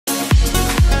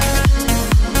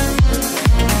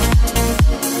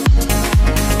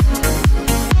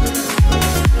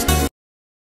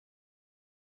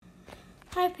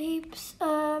peeps.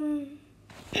 My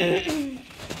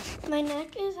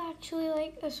neck is actually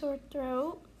like a sore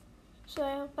throat, so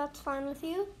I hope that's fine with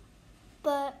you.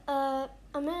 But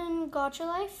I'm in GACHA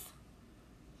LIFE,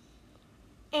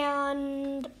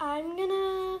 and I'm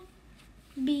gonna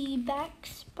be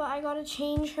Bex, but I gotta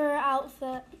change her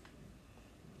outfit.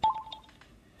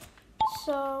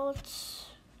 So let's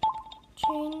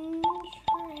change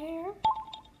her hair.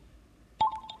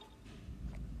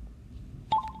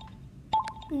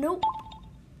 Nope.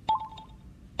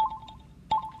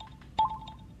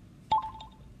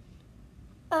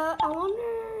 I want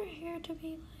her hair to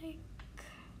be like,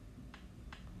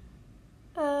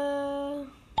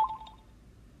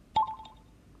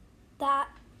 that.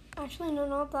 Actually, no,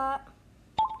 not that.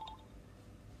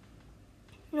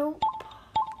 Nope.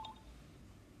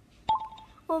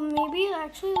 Well, maybe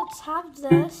actually let's have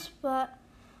this, but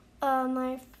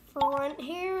my front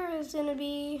hair is gonna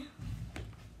be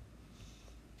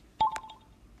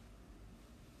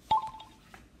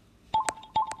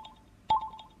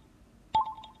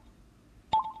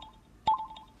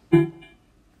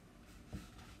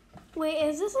wait,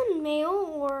 is this a male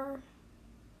or?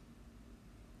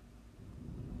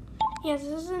 Yes,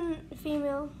 this is a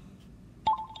female.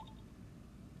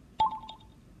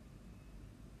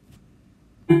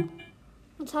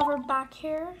 Let's have her back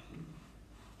hair.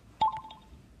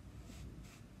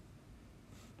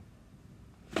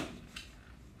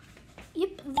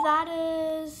 Yep, that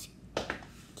is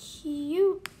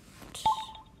cute.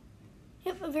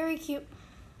 Yep, very cute.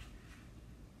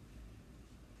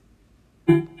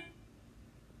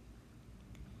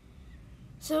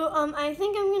 So, I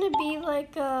think I'm gonna be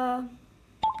like, I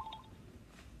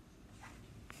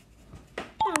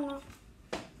don't know.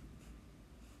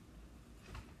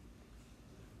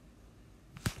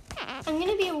 I'm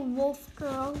gonna be a wolf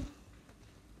girl.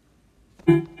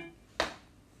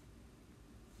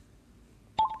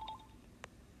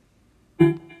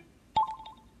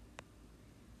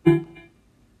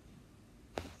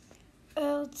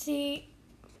 Let's see.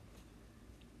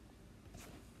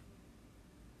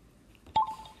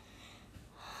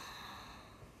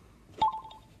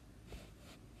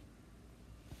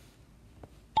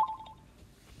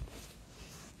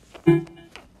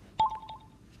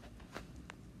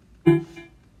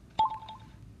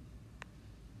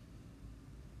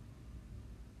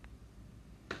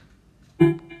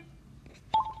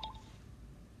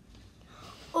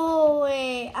 Oh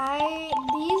wait,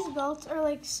 these belts are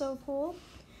like so cool.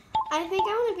 I think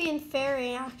I want to be in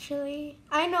fairy actually.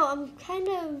 I know, I'm kind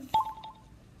of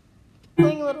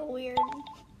going a little weird.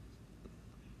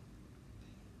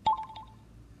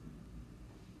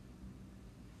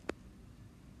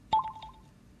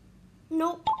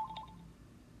 Nope.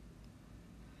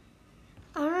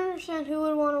 I don't understand who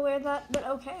would want to wear that, but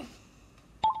okay.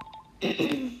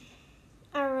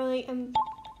 I really am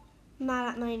mad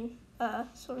at my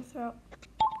sore throat.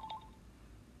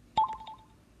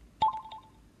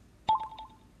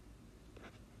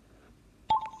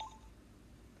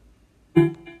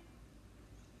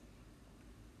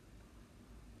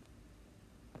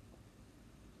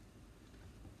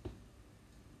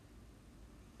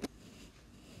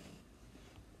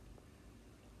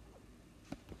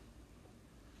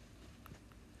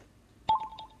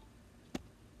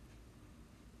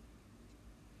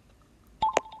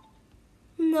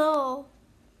 No.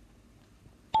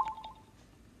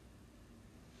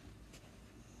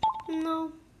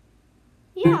 No.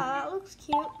 Yeah, that looks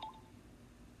cute.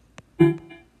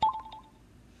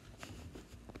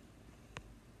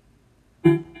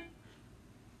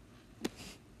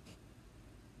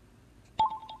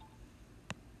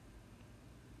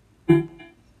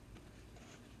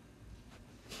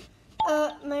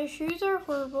 My shoes are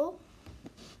horrible.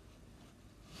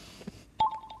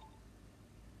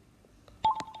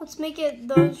 Let's make it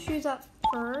those shoes at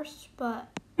first, but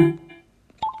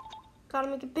gotta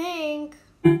make it pink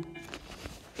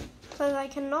because I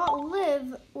cannot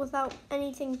live without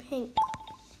anything pink.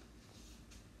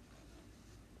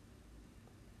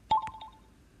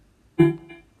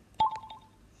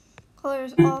 Color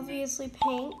is obviously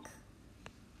pink.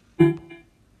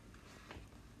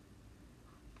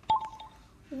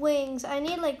 Wings, I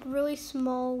need like really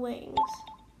small wings.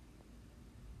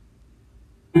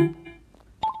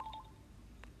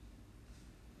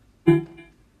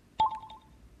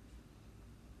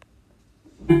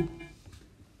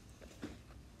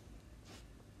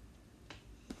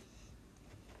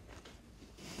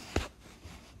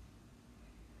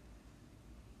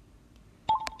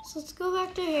 So let's go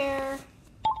back to hair.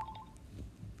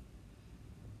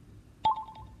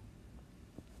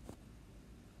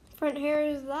 Front hair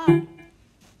is that.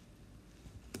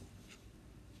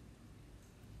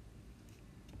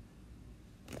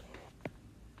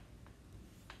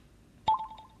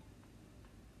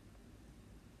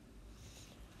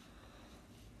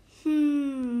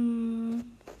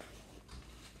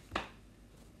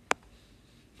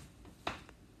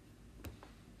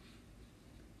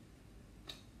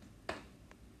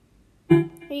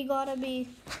 You gotta be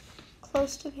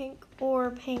close to pink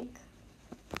or pink.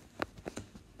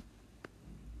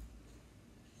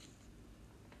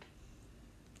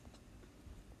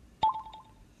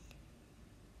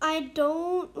 I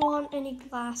don't want any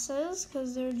glasses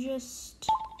because they're just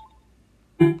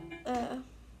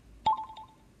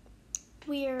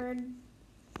weird.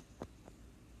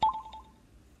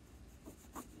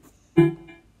 I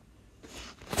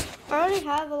already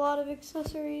have a lot of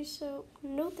accessories, so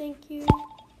no thank you.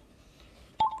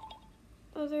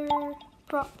 Other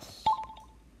props.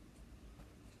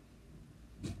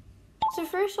 So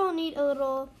first I'll need a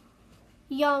little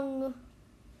young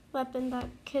weapon that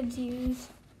kids use.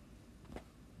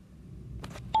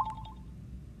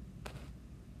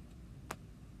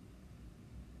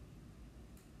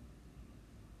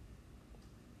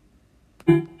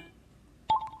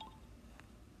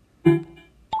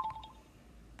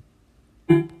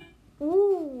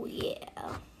 Ooh, yeah.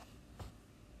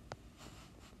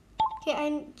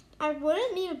 Okay, I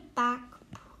wouldn't need a back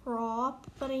prop,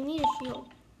 but I need a shield.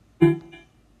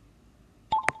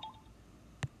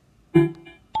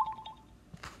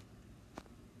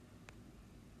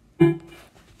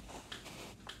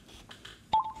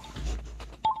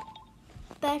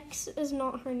 Bex is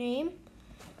not her name.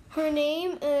 Her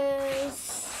name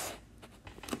is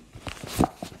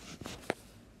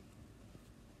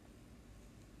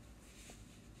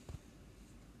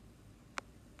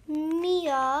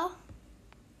Mia /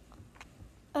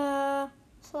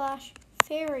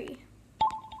 Fairy.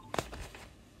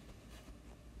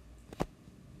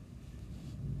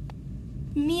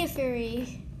 Mia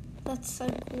Fairy. That's so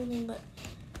cool name, but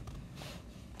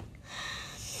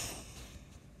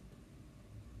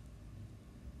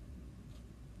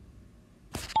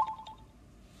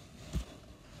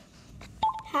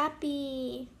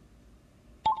Happy.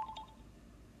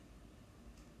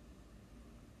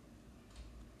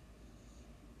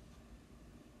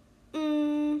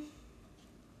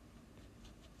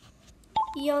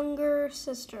 Younger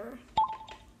sister.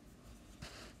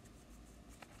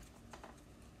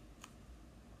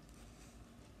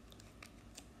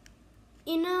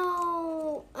 You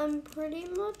know, I'm pretty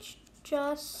much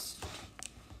just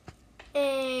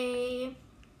a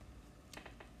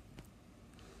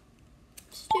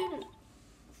student.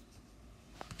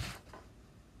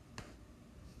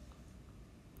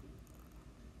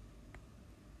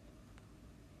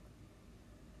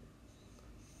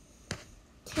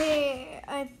 Okay,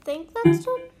 I think that's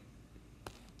done.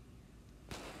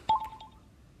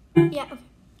 Yeah, okay.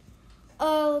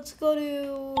 Let's go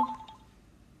to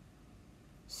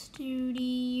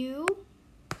studio.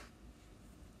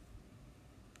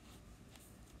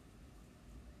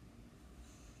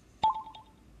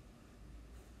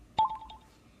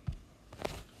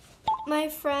 My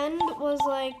friend was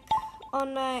like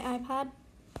on my iPad.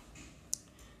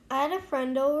 I had a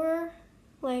friend over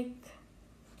like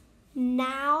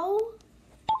now,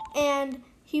 and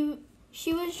she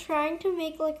was trying to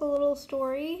make like a little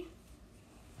story.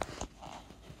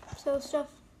 So stuff.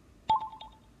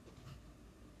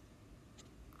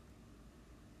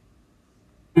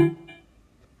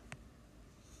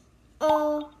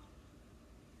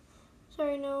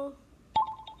 Sorry, no.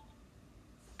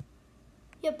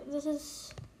 Yep, this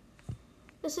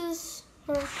is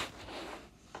her.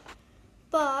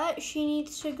 But she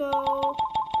needs to go.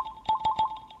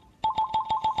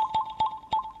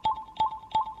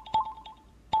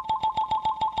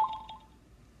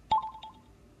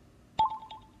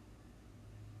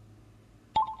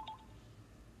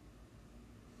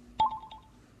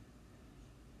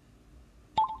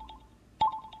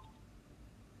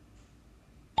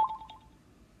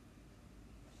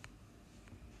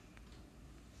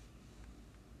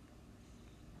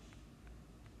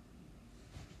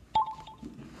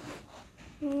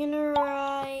 I'm gonna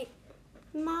write,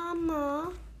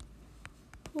 Mama,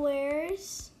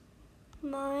 where's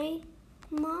my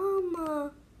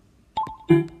mama?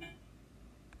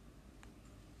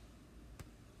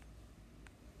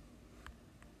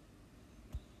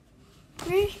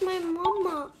 Where's my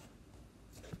mama?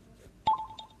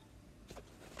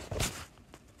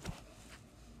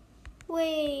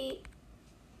 Wait.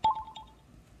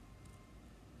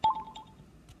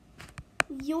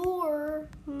 You're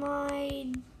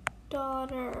my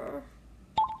daughter.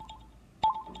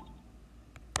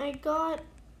 I got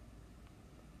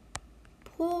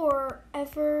poor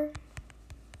ever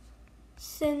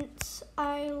since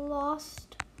I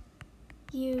lost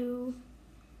you.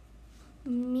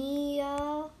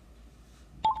 Mia.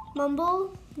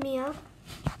 Mumble? Mia.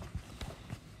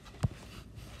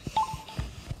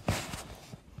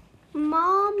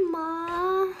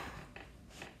 Mama.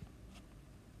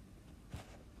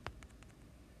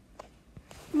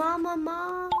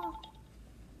 Ma.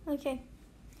 Okay.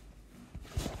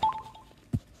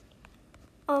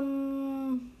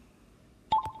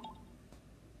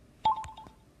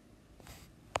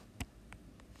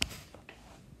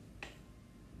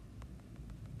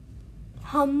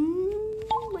 Hum,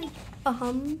 like a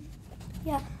hum.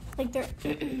 Yeah, like they're.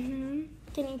 Can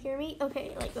you hear me?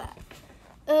 Okay, like that.